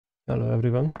Hello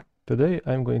everyone, today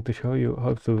I'm going to show you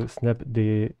how to snap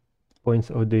the points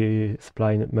of the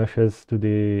spline meshes to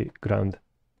the ground.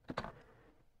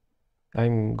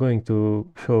 I'm going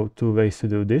to show two ways to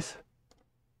do this.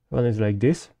 One is like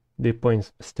this, the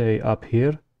points stay up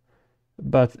here,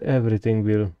 but everything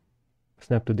will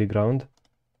snap to the ground.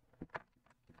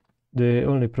 The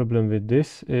only problem with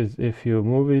this is if you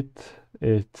move it,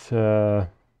 it's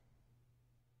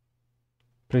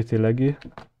pretty laggy,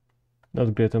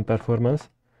 not great on performance.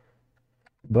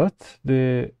 But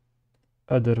the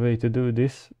other way to do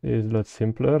this is a lot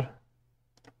simpler,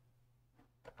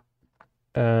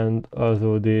 and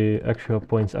also the actual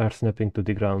points are snapping to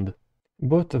the ground.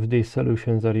 Both of these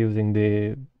solutions are using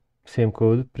the same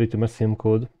code, pretty much same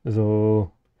code.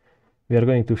 So we are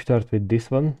going to start with this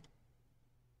one,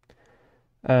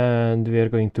 and we are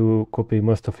going to copy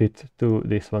most of it to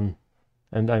this one,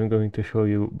 and I'm going to show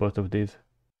you both of these.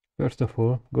 First of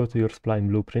all, go to your Spline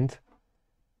blueprint,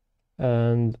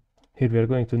 and here we are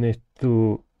going to need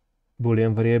two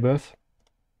Boolean variables.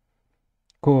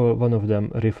 Call one of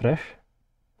them refresh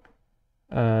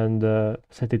and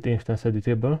set it instance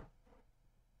editable.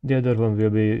 The other one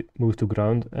will be moved to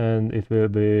ground, and it will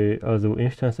be also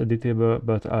instance editable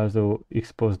but also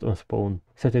exposed on spawn.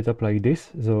 Set it up like this,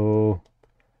 so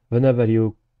whenever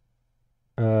you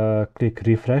click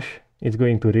refresh, it's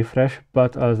going to refresh,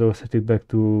 but also set it back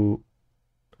to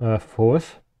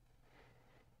false.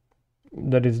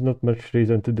 There is not much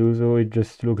reason to do so, it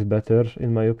just looks better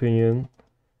in my opinion.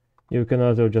 You can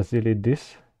also just delete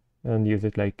this and use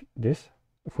it like this.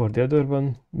 For the other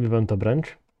one, we want a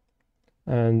branch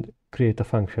and create a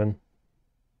function.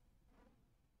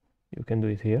 You can do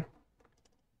it here.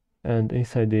 And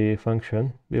inside the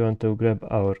function, we want to grab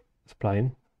our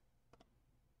spline,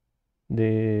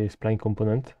 the spline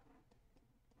component,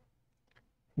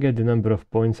 get the number of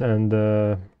points and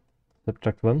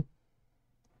subtract one.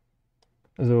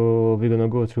 So we're gonna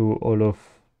go through all of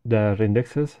their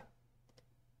indexes,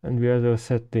 and we also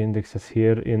set the indexes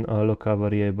here in a local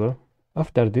variable.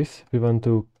 After this, we want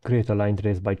to create a line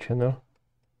trace by channel,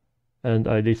 and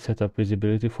I did set up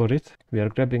visibility for it. We are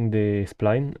grabbing the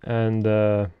spline and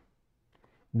the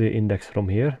index from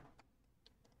here,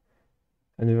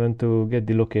 and we want to get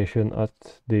the location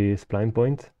at the spline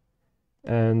point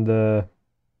and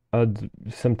add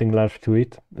something large to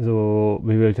it, so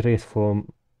we will trace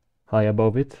from high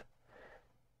above it,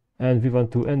 and we want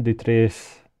to end the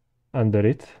trace under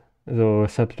it, so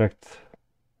subtract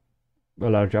a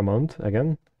large amount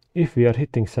again. If we are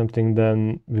hitting something,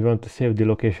 then we want to save the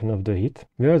location of the hit.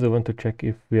 We also want to check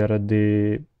if we are at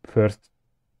the first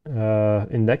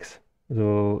index,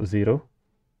 so 0.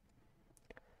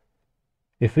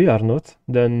 If we are not,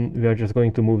 then we are just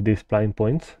going to move the spline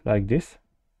points like this.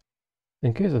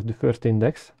 In case of the first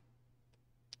index,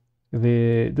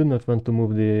 we do not want to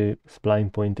move the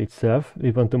spline point itself, we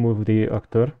want to move the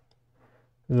actor.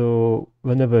 So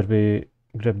whenever we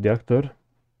grab the actor,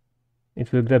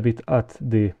 it will grab it at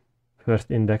the first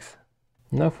index.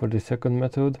 Now for the second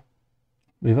method,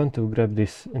 we want to grab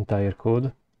this entire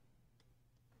code,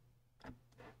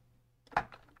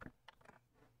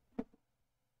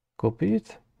 copy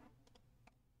it,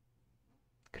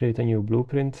 create a new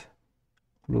blueprint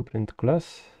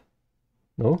class,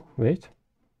 no, wait,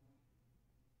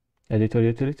 editor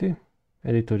utility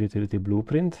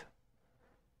blueprint,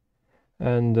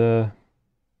 and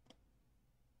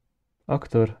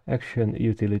actor action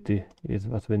utility is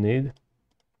what we need.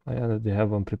 I already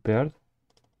have one prepared.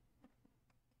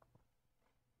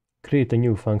 Create a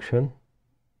new function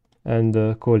and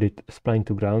call it spline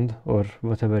to ground or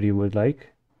whatever you would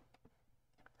like.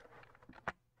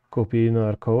 Copy in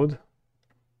our code.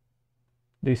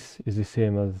 This is the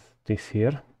same as this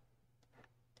here.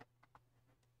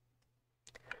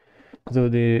 So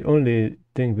the only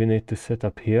thing we need to set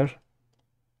up here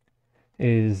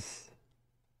is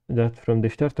that from the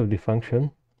start of the function,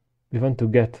 we want to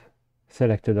get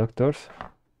selected actors,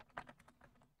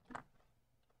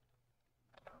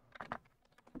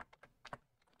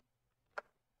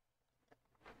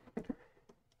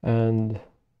 and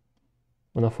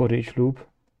on a for each loop,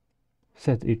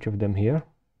 set each of them here,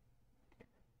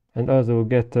 and also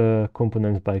get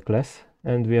components by class,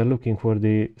 and we are looking for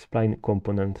the spline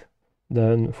component.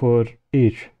 Then for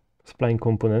each spline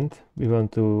component, we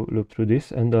want to look through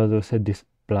this and also set this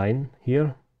spline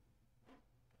here.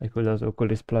 I could also call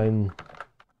this spline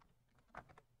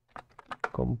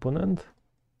component.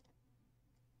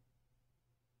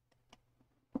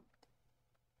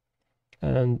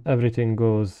 And everything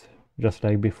goes just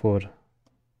like before.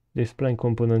 This spline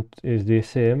component is the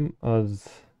same as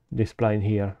this spline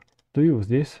here. To use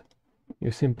this,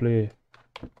 you simply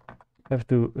have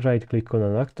to right click on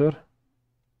an actor,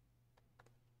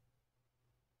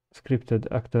 scripted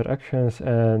actor actions,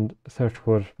 and search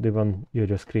for the one you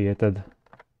just created.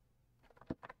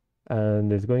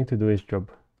 And it's going to do its job.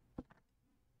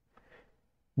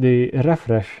 The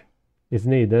refresh is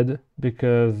needed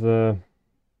because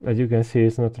as you can see,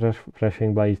 it's not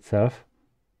refreshing by itself.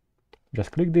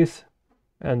 Just click this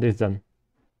and it's done.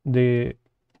 The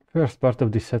first part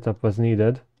of this setup was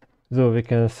needed, so we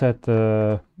can set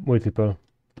multiple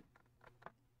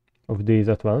of these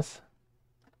at once.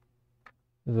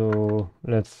 So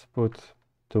let's put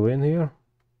 2 in here.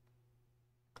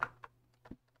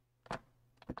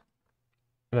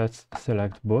 Let's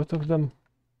select both of them,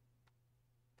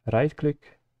 right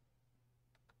click,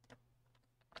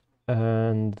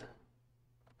 and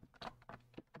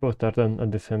both are done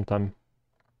at the same time.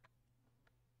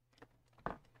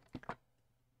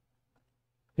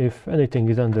 If anything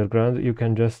is underground, you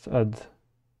can just add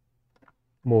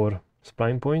more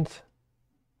spline points.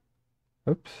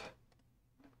 Oops.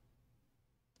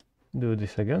 Do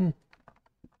this again.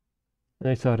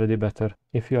 And it's already better.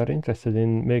 If you are interested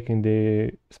in making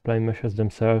the spline meshes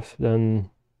themselves,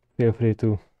 then feel free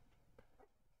to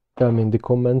tell me in the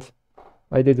comments.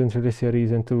 I didn't really see a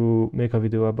reason to make a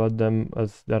video about them,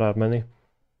 as there are many.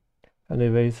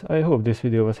 Anyways, I hope this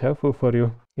video was helpful for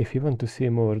you. If you want to see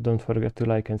more, don't forget to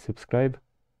like and subscribe.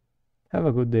 Have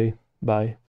a good day. Bye.